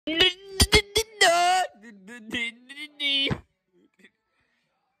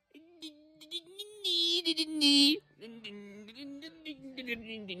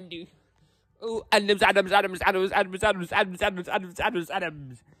Oh, Adams.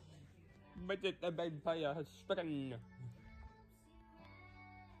 But the vampire has spoken.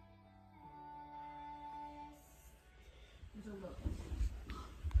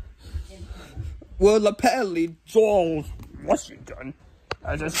 Well, apparently George Washington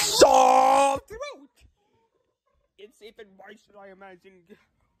has a sore throat. It's even worse than I imagined.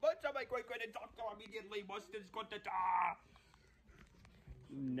 But my great-great doctor immediately was discontented.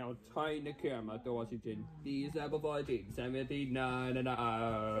 Now tying the camera to Washington. These are 1479 and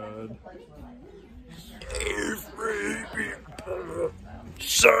save me, people.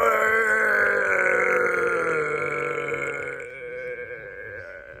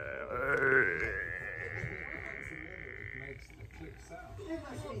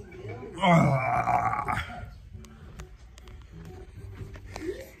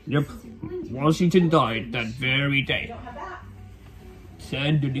 Yep, Washington died that very day.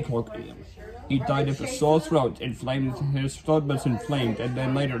 10:24 p.m. He died of a sore throat, inflamed, his throat was inflamed, and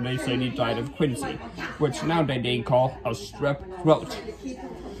then later they said he died of quinsy, which now they call a strep throat.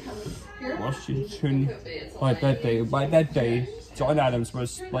 Washington, by that day, John Adams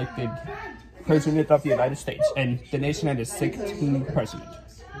was elected President of the United States, and the nation had a 16th president.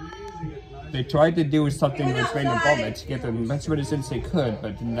 They tried to do something with rain involvement to get them as much medicines they could,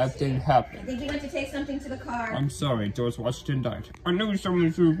 but that didn't happen. I think you went to take something to the car. I'm sorry, George Washington died. I knew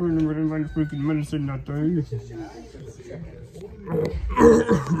someone should bring my freaking medicine that day.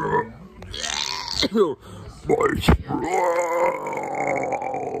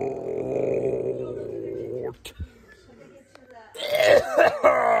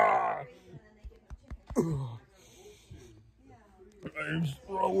 My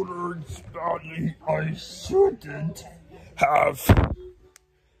throat hurts badly. I shouldn't have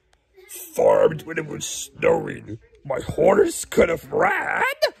farmed when it was snowing. My horse could have ran.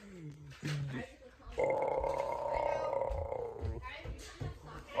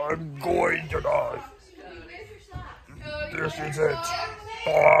 I'm going to die. This is it.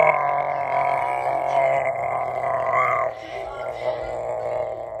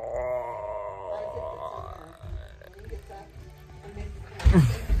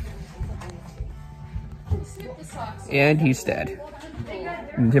 And he's dead.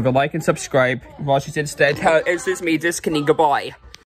 Give a like and subscribe. Washington's dead. This is me disconnecting. Goodbye.